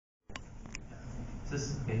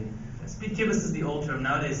Okay. Speedcubist is the old term.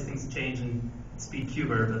 Nowadays things change and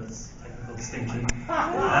Speedcuber, but it's a technical distinction.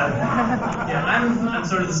 Yeah, I'm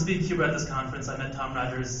sort of the Speedcuber at this conference. I met Tom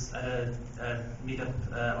Rogers at a meetup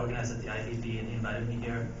organized at the IVB, and he invited me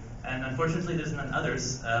here. And unfortunately, there's none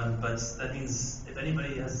others, but that means if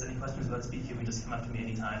anybody has any questions about Speedcubing, just come up to me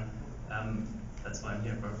anytime. That's what I'm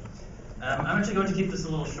here for. I'm actually going to keep this a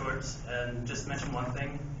little short and just mention one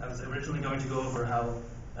thing. I was originally going to go over how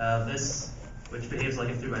this, which behaves like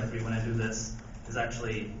a 3x3 when I do this, is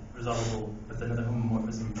actually resolvable with another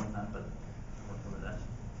homomorphism and whatnot, but I'll work over that.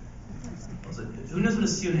 Also, who knows what a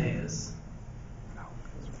Sune is?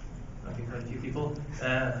 Okay, quite a few people.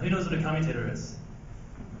 Who knows what a commutator is?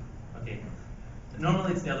 Okay.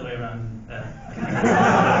 Normally it's the other way around. That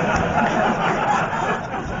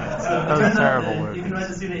was terrible. You can write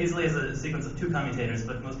the Sune easily as a sequence of two commutators,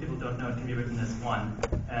 but most people don't know it can be written as one,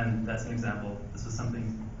 and that's an example. This was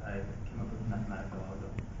something I came up with in mathematics a while ago.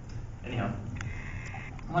 Anyhow,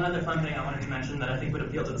 one other fun thing I wanted to mention that I think would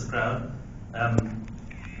appeal to this crowd.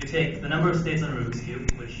 You take the number of states on a Rubik's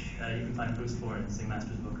Cube, which you can find proofs for in Sing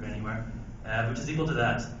Master's book or anywhere, which is equal to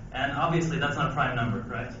that. And obviously that's not a prime number,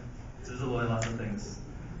 right? It's divisible by lots of things.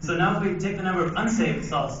 So now if we take the number of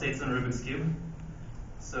unsolved states on a Rubik's Cube,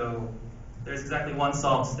 so there's exactly one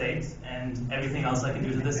solved state, and everything else I can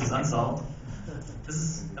do to this is unsolved. This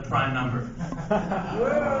is a prime number.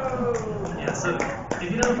 Whoa. Yeah, so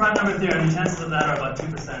if you know the prime number theorem, the chances of that are about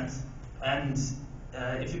 2%. And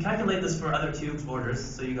if you calculate this for other cubes orders,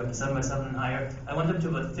 so you go up to 7 by 7 and higher, I went up to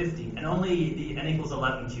about 50. And only the n equals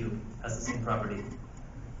 11 cube has the same property.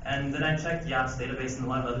 And then I checked Yap's database, and a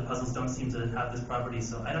lot of other puzzles don't seem to have this property.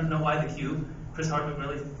 So I don't know why the cube. Chris Hardwick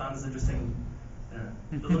really found this interesting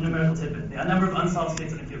little numerical tidbit. The number of unsolved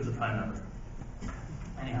states in a cube is a prime number.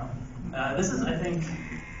 Anyhow, this is, I think,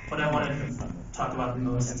 what I wanted to talk about the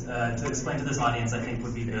most to explain to this audience. I think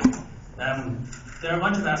would be good. There are a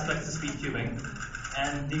bunch of aspects to Speedcubing,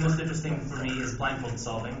 and the most interesting for me is blindfolded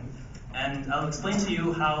solving. And I'll explain to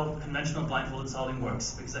you how conventional blindfolded solving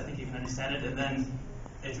works, because I think you can understand it, and then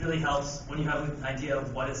it really helps when you have an idea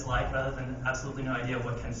of what it's like rather than absolutely no idea of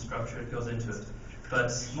what kind of structure goes into it.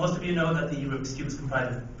 But most of you know that the Rubik's Cube is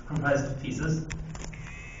comprised of pieces.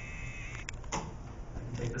 I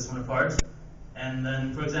can take this one apart. And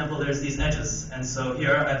then, for example, there's these edges. And so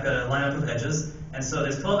here I've got a lineup of edges. And so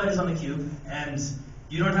there's 12 edges on the cube, and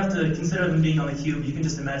you don't have to consider them being on the cube. You can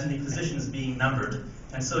just imagine the positions being numbered.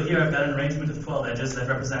 And so here I've got an arrangement of 12 edges that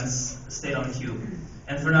represents the state on the cube.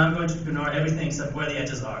 And for now I'm going to ignore everything except where the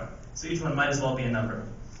edges are. So each one might as well be a number.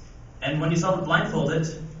 And when you solve it blindfolded,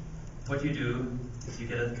 what you do is you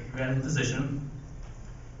get a random position,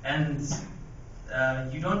 and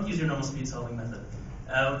you don't use your normal speed solving method.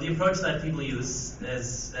 The approach that people use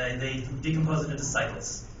is they decompose it into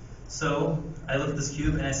cycles. So I look at this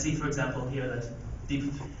cube and I see, for example, here that the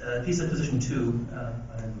piece at position 2,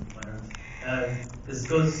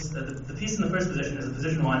 the piece in the first position is at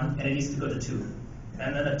position 1, and it needs to go to 2.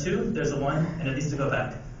 And then at 2, there's a 1, and it needs to go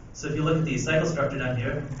back. So if you look at the cycle structure down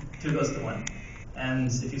here, 2 goes to 1. And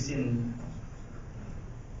if you've seen,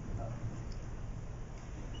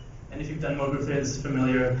 and if you've done more group theory, this is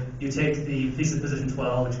familiar, you take the piece at position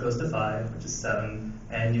 12, which goes to 5, which is 7,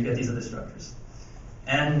 and you get these other structures.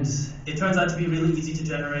 And it turns out to be really easy to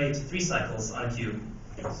generate 3 cycles on a cube.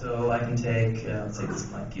 So I can take, let's take this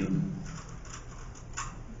blank cube.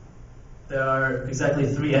 There are exactly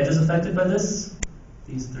 3 edges affected by this,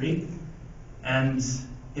 these 3. And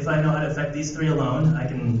if I know how to affect these 3 alone, I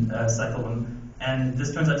can cycle them. And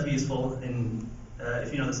this turns out to be useful in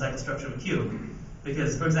if you know the cycle structure of a cube.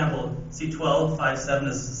 Because, for example, see 12, 5, 7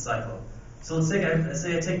 is a cycle. So let's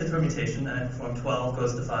say I take the permutation and I perform 12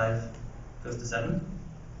 goes to 5 goes to 7,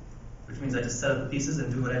 which means I just set up the pieces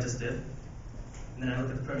and do what I just did. And then I look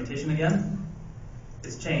at the permutation again.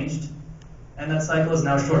 It's changed, and that cycle is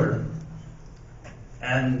now shorter.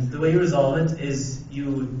 And the way you resolve it is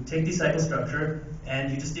you take the cycle structure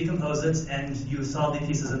and you just decompose it and you solve the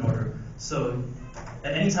pieces in order. So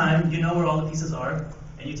at any time, you know where all the pieces are,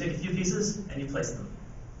 and you take a few pieces and you place them.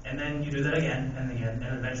 And then you do that again and again,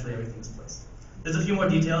 and eventually everything is placed. There's a few more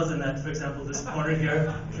details in that, for example, this corner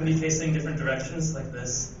here can be facing different directions, like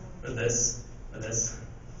this, or this, or this.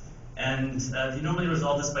 And you normally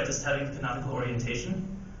resolve this by just having canonical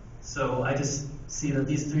orientation. So I just see that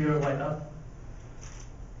these 3 are white up.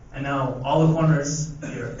 And now all the corners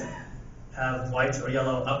here have white or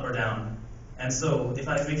yellow up or down. And so if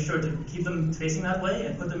I make sure to keep them facing that way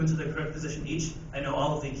and put them into the correct position each, I know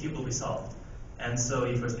all of the cube will be solved. And so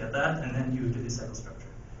you first get that, and then you do the cycle structure.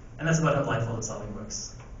 And that's about how blindfolded solving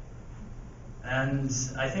works. And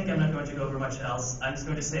I think I'm not going to go over much else. I'm just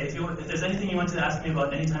going to say, if there's anything you want to ask me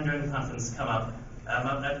about anytime during the conference, come up.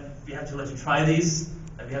 I'd be happy to let you try these.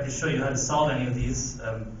 I'd be happy to show you how to solve any of these.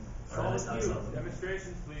 Or at least how to solve them.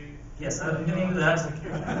 Demonstrations, please. Yes, I'm going to do that.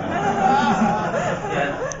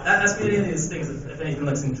 Yeah, ask me any of these things if anything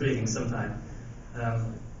looks intriguing sometime.